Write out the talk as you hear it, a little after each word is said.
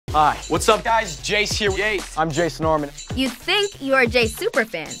Hi. What's up, guys? Jace here. Jace. I'm Jace Norman. You think you're a Jace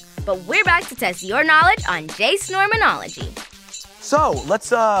Superfan, but we're back to test your knowledge on Jace Normanology. So, let's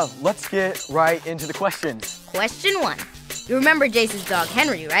get right into the questions. Question 1. You remember Jace's dog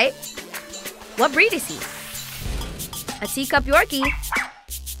Henry, right? What breed is he? A teacup Yorkie?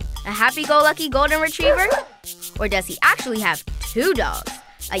 A happy-go-lucky golden retriever? Or does he actually have 2 dogs,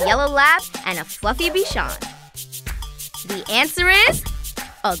 a yellow lab and a fluffy Bichon? The answer is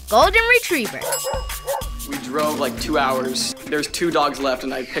a golden retriever. We drove like 2 hours. There's 2 dogs left,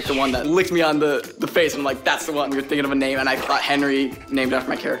 and I picked the one that licked me on the face, and I'm like, that's the one. We were thinking of a name, and I thought Henry, named after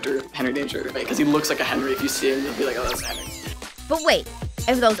my character, Henry Danger, because he looks like a Henry. If you see him, you'll be like, oh, that's Henry. But wait,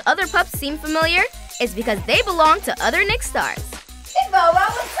 if those other pups seem familiar, it's because they belong to other Nick stars. Hey, Bobo,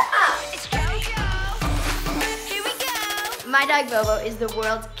 what's up? It's JoJo. Here we go. My dog Bobo is the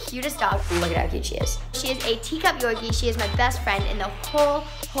world's cutest dog. Look at how cute she is. She is a teacup Yorkie. She is my best friend in the whole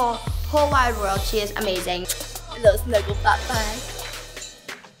wide world. She is amazing. Little snuggle pie.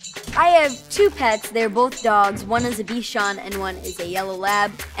 I have 2 pets. They're both dogs. One is a Bichon and one is a yellow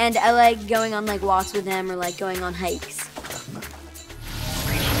lab. And I like going on like walks with them or like going on hikes.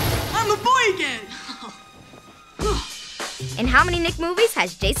 I'm a boy again. In how many Nick movies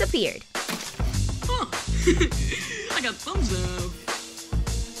has Jace appeared? Huh. I got thumbs up.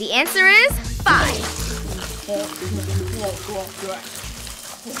 The answer is 5.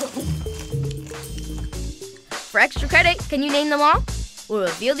 For extra credit, can you name them all? We'll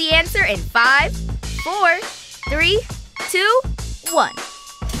reveal the answer in 5, 4, 3, 2, 1.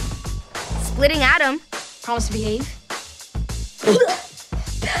 Splitting Atom. Promise to behave.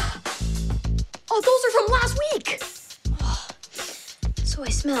 Oh, those are from last week. So I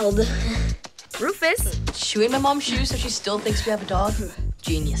smelled. Rufus. She ate my mom's shoes, so she still thinks we have a dog.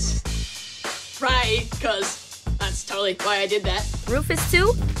 Genius. Right, because that's totally why I did that. Rufus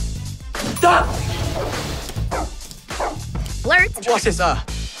 2. Stop! Blurt. Watch this, I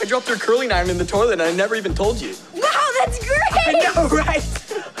dropped her curling iron in the toilet, and I never even told you. Wow, that's great! I know, right?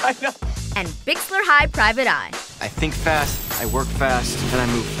 I know. And Bixler High Private Eye. I think fast, I work fast, and I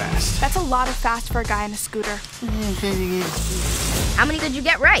move fast. That's a lot of fast for a guy in a scooter. How many did you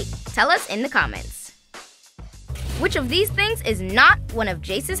get right? Tell us in the comments. Which of these things is not one of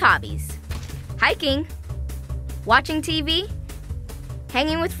Jace's hobbies? Hiking, watching TV,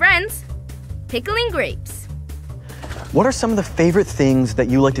 hanging with friends, pickling grapes. What are some of the favorite things that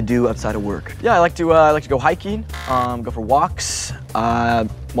you like to do outside of work? Yeah, I like to go hiking, go for walks,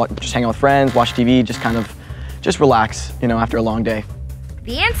 just hang out with friends, watch TV, just relax, you know, after a long day.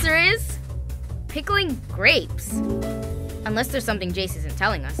 The answer is pickling grapes. Unless there's something Jace isn't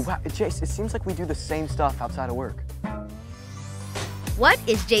telling us. Wow, Jace, it seems like we do the same stuff outside of work. What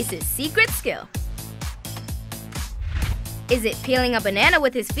is Jace's secret skill? Is it peeling a banana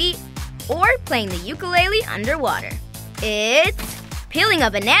with his feet or playing the ukulele underwater? It's peeling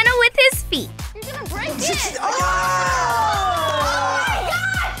a banana with his feet. You're gonna break it! Oh! Oh my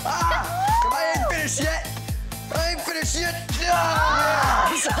God! I ain't finished yet!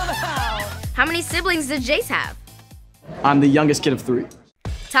 Somehow. How many siblings does Jace have? I'm the youngest kid of 3.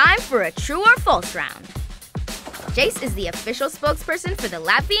 Time for a true or false round. Jace is the official spokesperson for the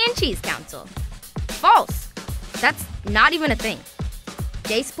Latvian Cheese Council. False. That's not even a thing.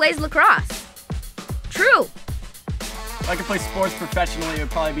 Jace plays lacrosse. True. If I could play sports professionally, it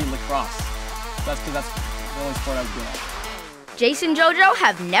would probably be lacrosse. That's because that's the only sport I was good at. Jace and JoJo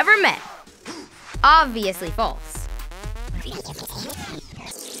have never met. Obviously false.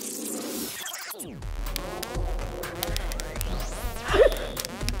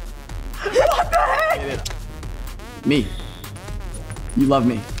 What the heck? Me. You love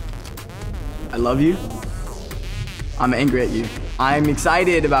me. I love you. I'm angry at you. I'm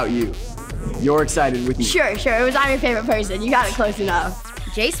excited about you. You're excited with me. Sure. It was I'm your favorite person. You got it close enough.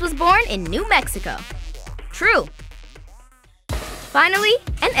 Jace was born in New Mexico. True. Finally,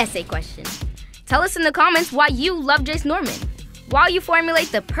 an essay question. Tell us in the comments why you love Jace Norman. While you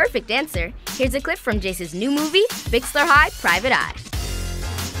formulate the perfect answer, here's a clip from Jace's new movie, Bixler High Private Eye.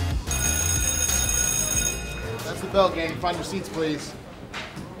 That's the bell, gang. Find your seats, please.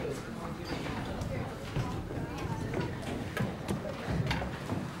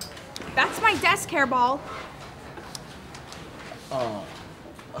 That's my desk, hairball. Oh.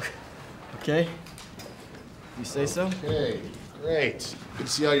 Okay. You say so? Okay, great. Good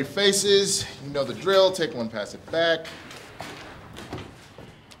to see all your faces. You know the drill. Take one, pass it back.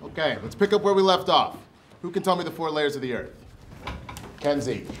 Okay, let's pick up where we left off. Who can tell me the 4 layers of the Earth?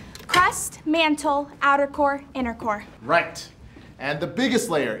 Kenzie. Crust, mantle, outer core, inner core. Right. And the biggest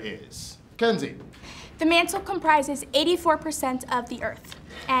layer is? Kenzie. The mantle comprises 84% of the Earth.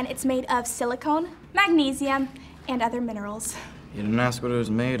 and it's made of silicone, magnesium, and other minerals. You didn't ask what it was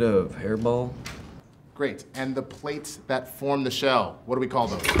made of, hairball? Great. And the plates that form the shell, what do we call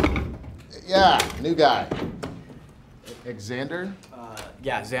them? Yeah, new guy. Xander?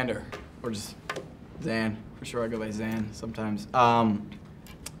 Yeah, Xander. Or just Zan. For sure I go by Zan sometimes.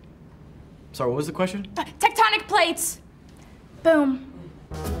 Sorry, what was the question? Tectonic plates. Boom.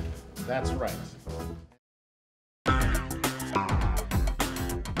 That's right.